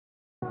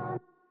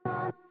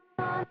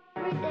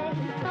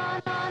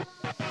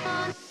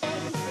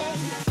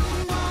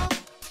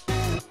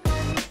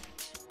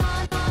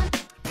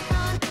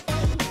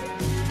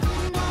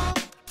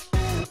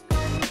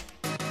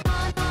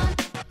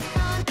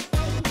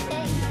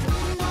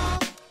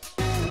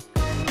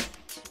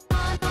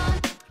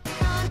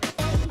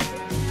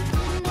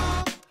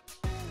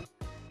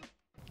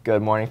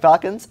Good morning,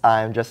 Falcons.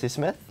 I'm Jessie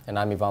Smith. And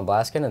I'm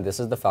Blaskan, and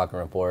this is the Falcon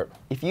Report.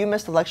 If you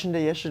missed Election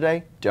Day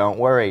yesterday, don't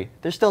worry.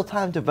 There's still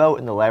time to vote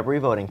in the library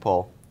voting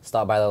poll.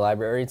 Stop by the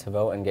library to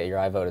vote and get your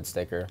I voted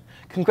sticker.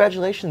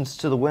 Congratulations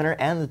to the winner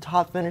and the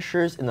top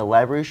finishers in the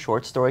library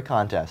short story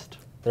contest.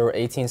 There were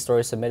 18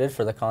 stories submitted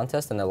for the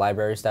contest, and the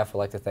library staff would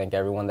like to thank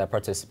everyone that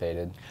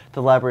participated.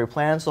 The library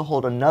plans to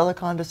hold another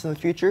contest in the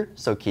future,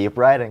 so keep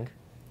writing.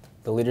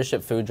 The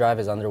Leadership Food Drive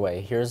is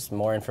underway. Here's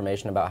more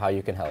information about how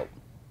you can help.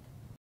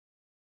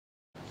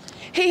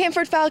 Hey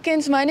Hanford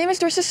Falcons, my name is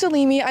Dorsa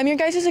Salimi. I'm your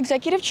guys'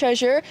 executive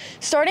treasurer.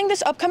 Starting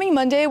this upcoming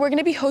Monday, we're going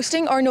to be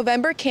hosting our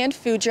November canned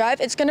food drive.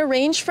 It's going to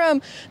range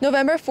from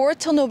November 4th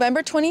till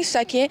November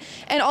 22nd,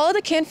 and all of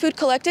the canned food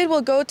collected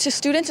will go to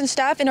students and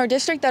staff in our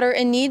district that are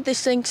in need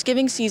this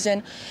Thanksgiving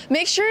season.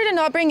 Make sure to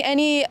not bring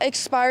any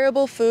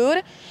expirable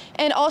food,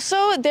 and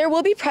also there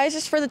will be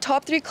prizes for the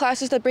top 3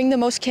 classes that bring the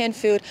most canned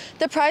food.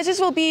 The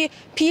prizes will be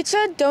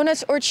pizza,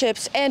 donuts, or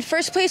chips, and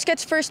first place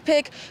gets first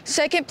pick,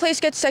 second place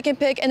gets second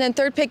pick, and then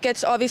third pick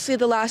gets obviously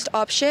the last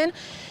option.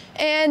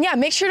 And yeah,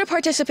 make sure to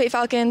participate,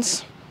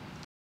 Falcons.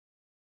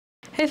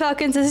 Hey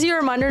Falcons, this is your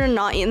reminder to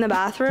not eat in the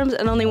bathrooms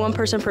and only one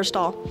person per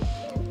stall.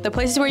 The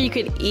places where you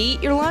could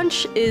eat your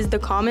lunch is the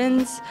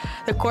commons,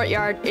 the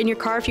courtyard, in your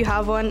car if you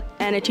have one,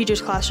 and a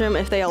teacher's classroom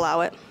if they allow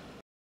it.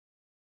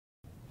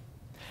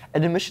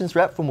 An admissions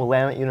rep from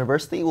Willamette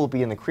University will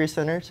be in the Career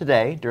Center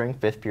today during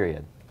 5th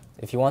period.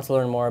 If you want to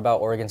learn more about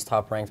Oregon's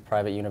top-ranked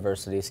private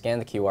university, scan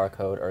the QR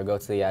code or go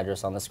to the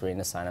address on the screen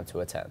to sign up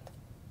to attend.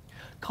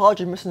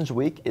 College Admissions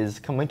Week is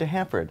coming to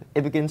Hanford.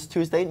 It begins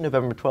Tuesday,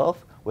 November 12th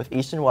with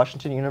Eastern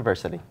Washington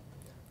University.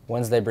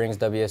 Wednesday brings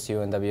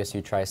WSU and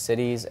WSU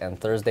Tri-Cities,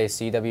 and Thursday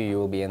CWU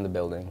will be in the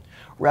building.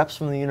 Reps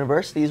from the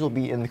universities will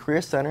be in the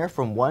Career Center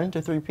from 1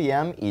 to 3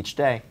 p.m. each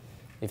day.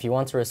 If you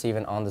want to receive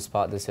an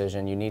on-the-spot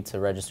decision, you need to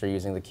register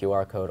using the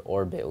QR code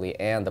or bit.ly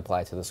and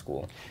apply to the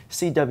school.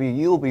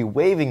 CWU will be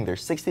waiving their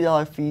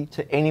 $60 fee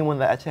to anyone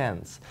that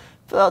attends.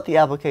 Fill out the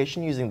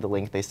application using the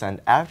link they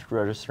send after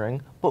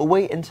registering, but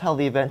wait until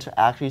the event to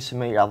actually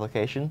submit your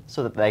application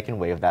so that they can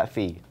waive that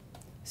fee.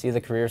 See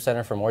the Career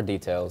Center for more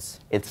details.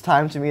 It's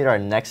time to meet our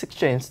next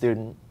exchange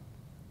student.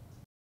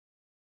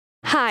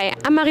 Hi,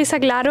 I'm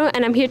Marisa Gladow,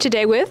 and I'm here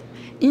today with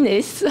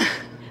Ines.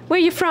 Where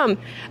are you from?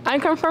 I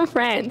come from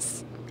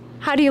France.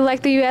 How do you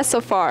like the US so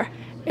far?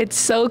 It's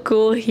so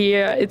cool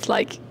here. It's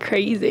like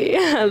crazy.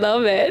 I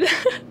love it.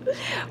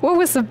 What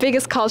was the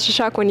biggest culture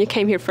shock when you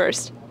came here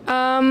first?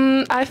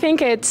 I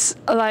think it's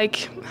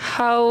like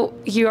how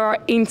you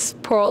are in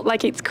sport.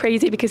 Like it's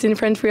crazy because in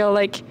France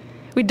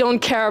we don't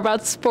care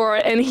about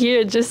sport, and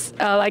here just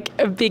like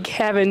a big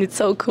heaven. It's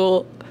so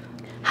cool.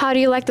 How do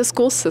you like the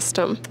school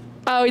system?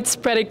 Oh, it's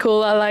pretty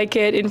cool. I like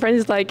it. In France,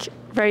 it's like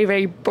very,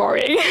 very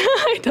boring.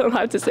 I don't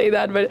have to say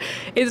that, but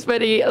it's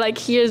pretty, like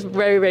here's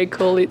very, very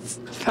cool. It's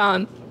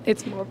fun.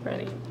 It's more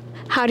funny.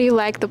 How do you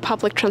like the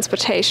public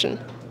transportation?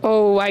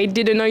 Oh, I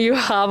didn't know you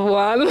have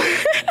one.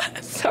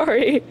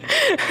 Sorry.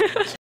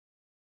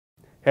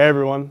 Hey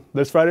everyone,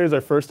 this Friday is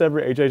our first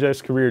ever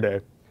HHS Career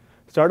Day.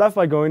 Start off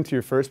by going to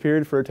your first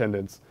period for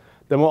attendance.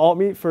 Then we'll all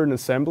meet for an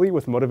assembly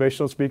with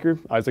motivational speaker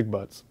Isaac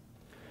Butts.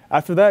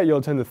 After that, you'll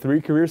attend the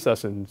 3 career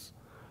sessions.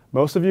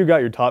 Most of you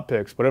got your top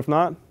picks, but if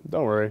not,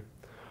 don't worry.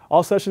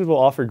 All sessions will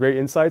offer great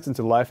insights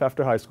into life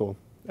after high school.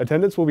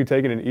 Attendance will be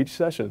taken in each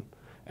session,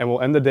 and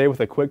we'll end the day with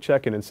a quick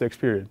check-in in 6th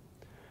period.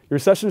 Your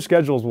session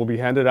schedules will be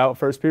handed out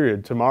first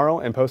period tomorrow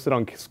and posted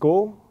on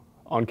school,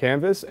 on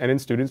Canvas, and in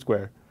Student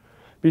Square.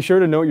 Be sure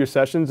to note your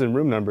sessions and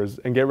room numbers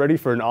and get ready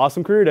for an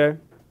awesome career day.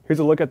 Here's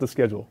a look at the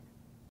schedule.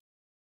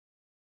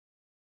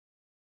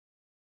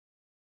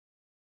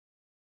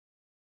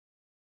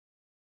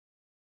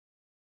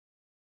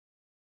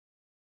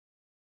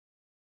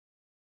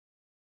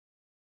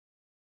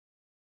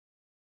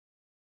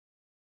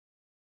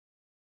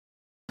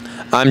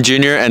 I'm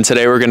Junior, and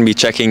today we're going to be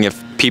checking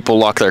if people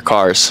lock their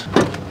cars.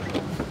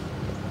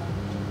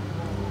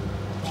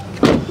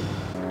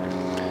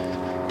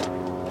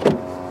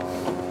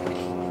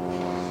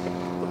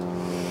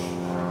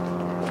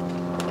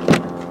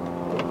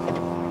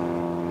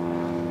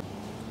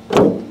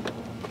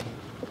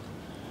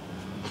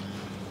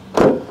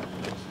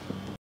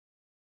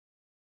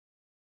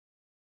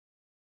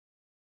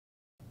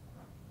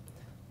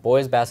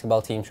 Boys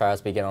basketball team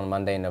tryouts begin on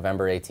Monday,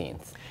 November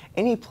 18th.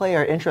 Any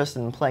player interested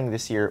in playing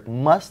this year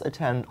must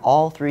attend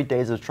all 3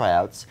 days of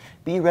tryouts,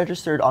 be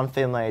registered on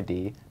Family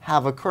ID,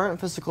 have a current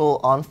physical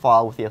on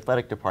file with the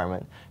athletic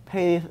department,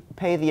 pay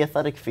the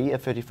athletic fee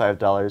of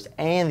 $55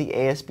 and the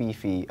ASB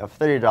fee of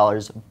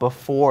 $30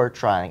 before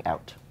trying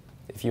out.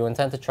 If you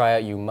intend to try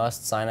out, you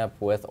must sign up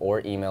with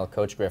or email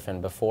Coach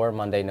Griffin before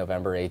Monday,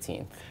 November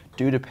 18th.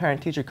 Due to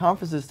parent-teacher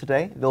conferences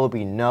today, there will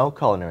be no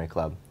culinary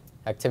club.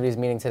 Activities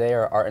meeting today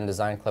are Art and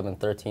Design Club in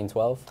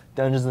 1312,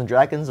 Dungeons and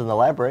Dragons in the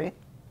library,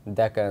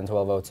 DECA in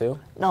 1202,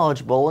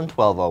 Knowledge Bowl in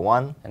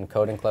 1201, and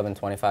Coding Club in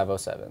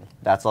 2507.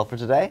 That's all for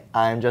today.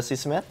 I'm Jessie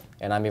Smith.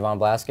 And I'm Yvonne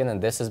Blaskan, and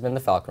this has been the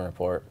Falcon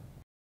Report.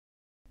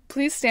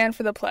 Please stand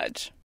for the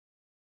pledge.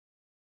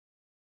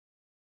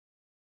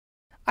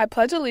 I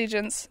pledge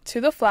allegiance to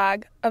the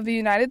flag of the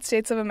United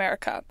States of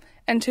America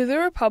and to the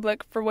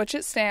republic for which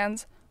it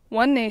stands,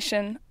 one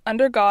nation,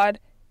 under God,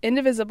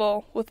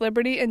 indivisible, with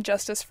liberty and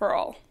justice for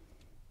all.